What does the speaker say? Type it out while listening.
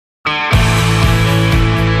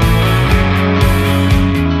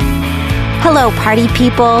Hello, party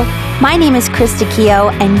people. My name is Krista Keogh,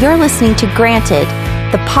 and you're listening to Granted,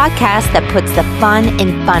 the podcast that puts the fun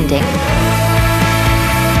in funding.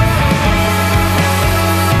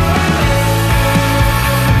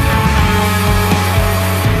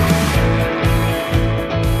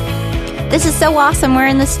 This is so awesome. We're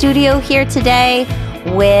in the studio here today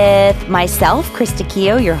with myself, Krista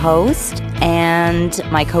Keogh, your host, and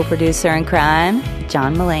my co-producer in crime,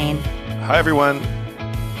 John Mullane. Hi, everyone.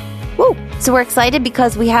 Woo! So we're excited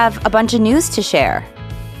because we have a bunch of news to share.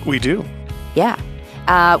 We do. Yeah.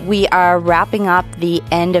 We are wrapping up the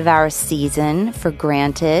end of our season for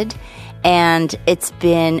Granted, and it's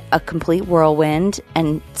been a complete whirlwind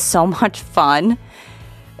and so much fun.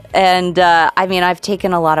 And, I've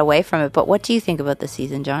taken a lot away from it, but what do you think about the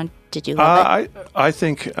season, John? Did you love it? I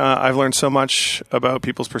think I've learned so much about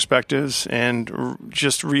people's perspectives and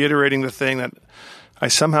just reiterating the thing that I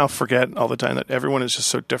somehow forget all the time, that everyone is just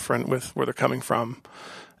so different with where they're coming from.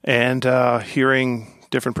 And hearing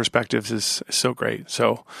different perspectives is so great.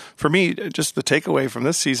 So for me, just the takeaway from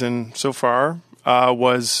this season so far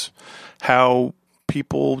was how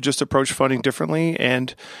people just approach funding differently.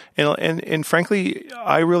 And frankly,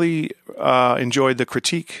 I really enjoyed the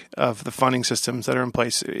critique of the funding systems that are in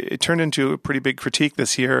place. It turned into a pretty big critique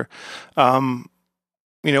this year.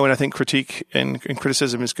 And I think critique and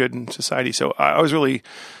criticism is good in society. So I was really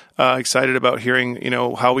excited about hearing,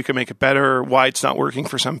 how we can make it better, why it's not working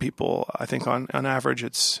for some people. I think on average,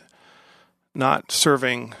 it's not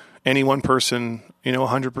serving any one person,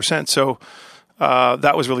 100%. So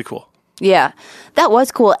that was really cool. Yeah, that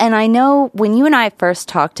was cool. And I know when you and I first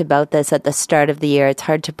talked about this at the start of the year, it's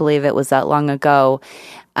hard to believe it was that long ago.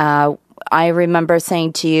 I remember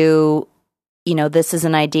saying to you, this is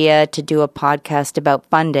an idea to do a podcast about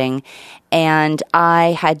funding. And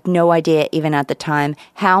I had no idea, even at the time,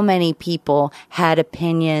 how many people had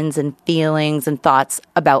opinions and feelings and thoughts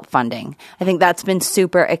about funding. I think that's been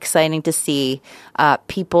super exciting to see.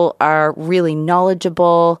 People are really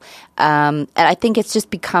knowledgeable. And I think it's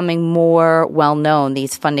just becoming more well-known,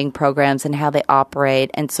 these funding programs and how they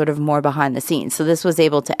operate, and sort of more behind the scenes. So this was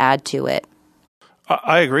able to add to it.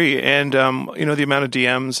 I agree. And, the amount of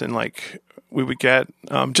DMs and we would get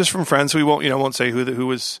just from friends. We won't say who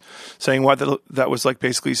was saying what. That was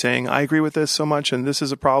basically saying, I agree with this so much, and this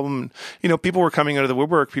is a problem. People were coming out of the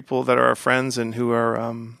woodwork. People that are our friends and who are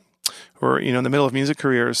in the middle of music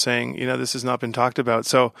careers, saying, this has not been talked about.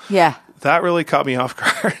 So yeah, that really caught me off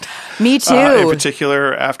guard. Me too. In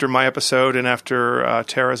particular, after my episode and after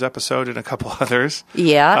Tara's episode and a couple others.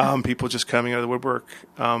 Yeah. People just coming out of the woodwork,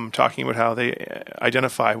 talking about how they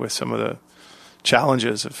identify with some of the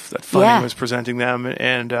challenges that funding was presenting them,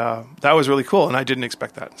 and that was really cool, and I didn't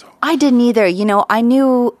expect that. So. I didn't either. I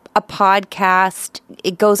knew a podcast,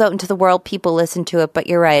 it goes out into the world, people listen to it, but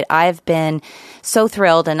you're right, I've been so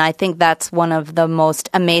thrilled, and I think that's one of the most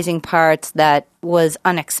amazing parts that was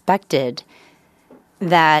unexpected,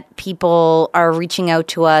 that people are reaching out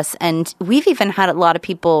to us, and we've even had a lot of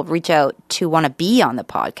people reach out to want to be on the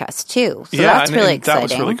podcast too. So that's really exciting.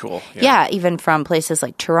 That was really cool. Yeah, even from places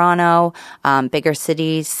like Toronto, bigger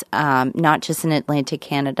cities, not just in Atlantic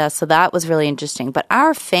Canada. So that was really interesting. But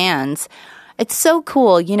our fans, it's so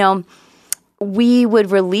cool. We would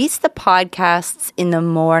release the podcasts in the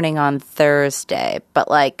morning on Thursday, but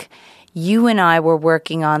you and I were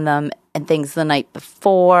working on them and things the night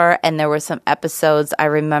before, and there were some episodes I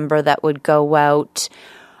remember that would go out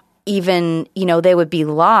even, they would be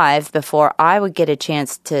live before I would get a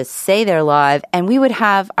chance to say they're live, and we would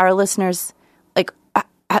have our listeners,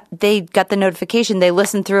 they got the notification, they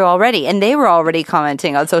listened through already, and they were already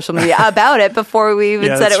commenting on social media about it before we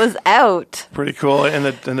even said it was out. Pretty cool. And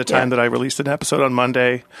the time that I released an episode on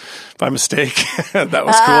Monday by mistake, that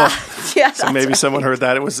was cool. Yeah, so maybe someone heard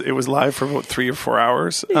that. It was live for about 3 or 4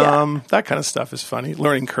 hours. Yeah. That kind of stuff is funny.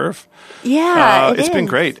 Learning curve. Yeah, it's been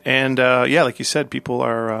great. And like you said, people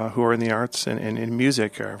are who are in the arts and in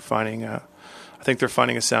music are finding, I think they're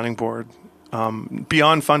finding a sounding board.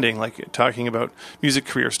 Beyond funding, talking about music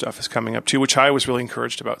career stuff is coming up too, which I was really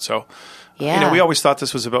encouraged about. So, we always thought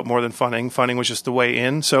this was about more than funding. Funding was just the way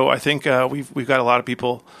in. So I think we've got a lot of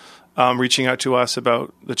people reaching out to us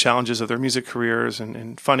about the challenges of their music careers,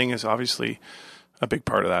 and funding is obviously a big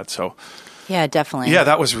part of that. So, yeah, definitely. Yeah,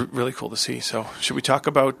 that was really cool to see. So, should we talk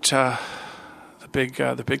about the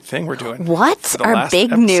big thing we're doing? What? Our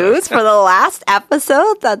big news for the last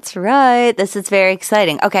episode? That's right. This is very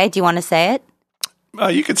exciting. Okay, do you want to say it?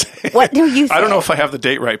 You could say it. What do you say? I don't know if I have the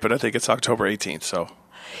date right, but I think it's October 18th. So,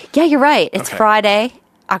 yeah, you're right. It's Friday,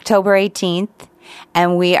 October 18th.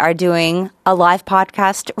 and we are doing a live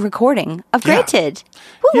podcast recording of Granted.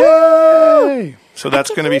 Yay! So that's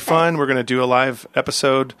going to be fun. We're going to do a live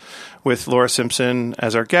episode with Laura Simpson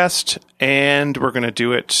as our guest, and we're going to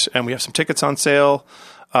do it, and we have some tickets on sale.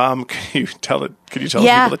 Can you tell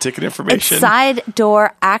people the ticket information? It's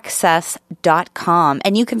sidedooraccess.com.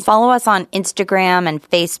 And you can follow us on Instagram and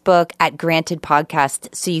Facebook at Granted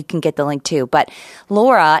Podcast, so you can get the link too. But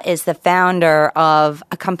Laura is the founder of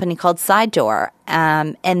a company called Side Door,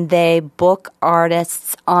 and they book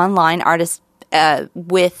online artists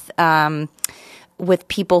with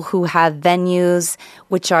people who have venues,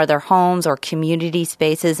 which are their homes or community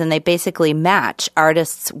spaces, and they basically match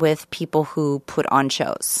artists with people who put on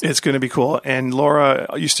shows. It's going to be cool. And Laura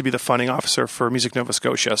used to be the funding officer for Music Nova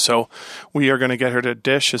Scotia, so we are going to get her to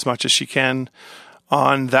dish as much as she can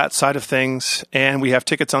on that side of things. And we have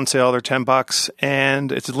tickets on sale. They're $10,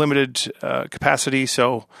 and it's a limited capacity,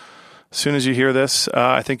 so as soon as you hear this,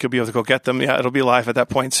 I think you'll be able to go get them. Yeah, it'll be live at that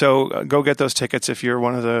point. So go get those tickets if you're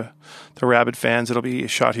one of the rabid fans. It'll be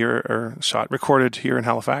recorded here in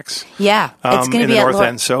Halifax. Yeah, it's going to be in the North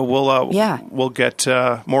End. So we'll get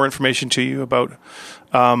more information to you about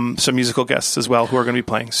some musical guests as well who are going to be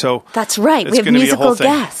playing. So that's right. We have musical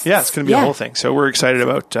guests. Yeah, it's going to be a whole thing. So we're excited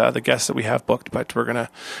about the guests that we have booked, but we're going to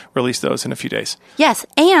release those in a few days. Yes,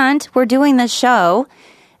 and we're doing this show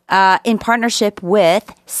in partnership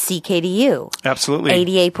with CKDU. Absolutely.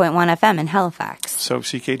 88.1 FM in Halifax. So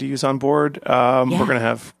CKDU's on board. We're going to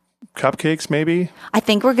have cupcakes, maybe. I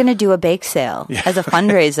think we're going to do a bake sale as a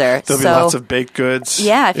fundraiser. There'll be lots of baked goods.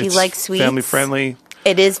 Yeah, if you like sweets. Family friendly.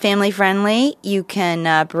 It is family friendly. You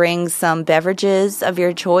can bring some beverages of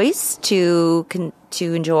your choice to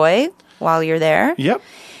enjoy while you're there. Yep.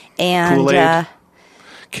 And Kool-Aid,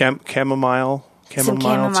 chamomile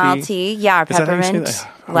tea. Yeah, or peppermint,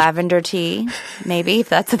 lavender tea, maybe, if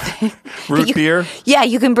that's a thing. Root beer. Yeah,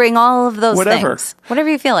 you can bring all of those Whatever. things. Whatever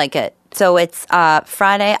you feel like it. So it's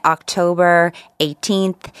Friday, October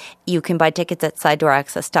 18th. You can buy tickets at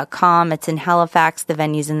sidedooraccess.com. It's in Halifax. The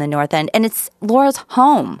venue's in the North End. And it's Laura's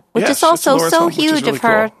home, which is also so huge of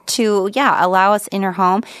her to allow us in her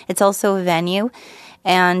home. It's also a venue.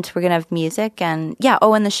 And we're going to have music. And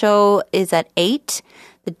and the show is at 8.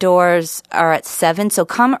 The doors are at 7. So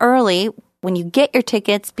come early when you get your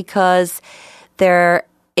tickets, because there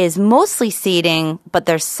is mostly seating, but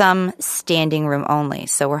there's some standing room only.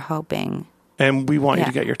 So we're hoping. And we want you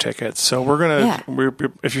to get your tickets. So we're going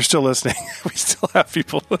to, if you're still listening, we still have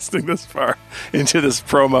people listening this far into this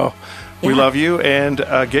promo. We love you, and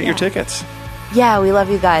get your tickets. Yeah, we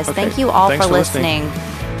love you guys. Okay. Thank you all for listening.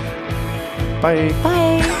 Bye.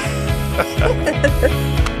 Bye.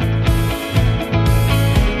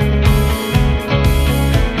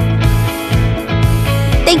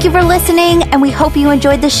 Thank you for listening, and we hope you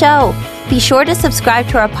enjoyed the show. Be sure to subscribe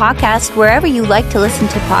to our podcast wherever you like to listen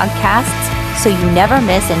to podcasts, so you never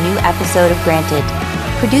miss a new episode of Granted.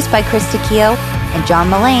 Produced by Chris Takio and John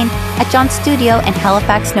Mullane at John's Studio in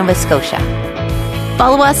Halifax, Nova Scotia.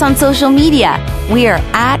 Follow us on social media. We are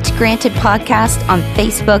at Granted Podcast on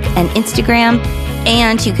Facebook and Instagram,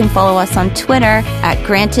 and you can follow us on Twitter at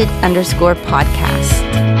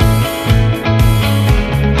Granted_podcast.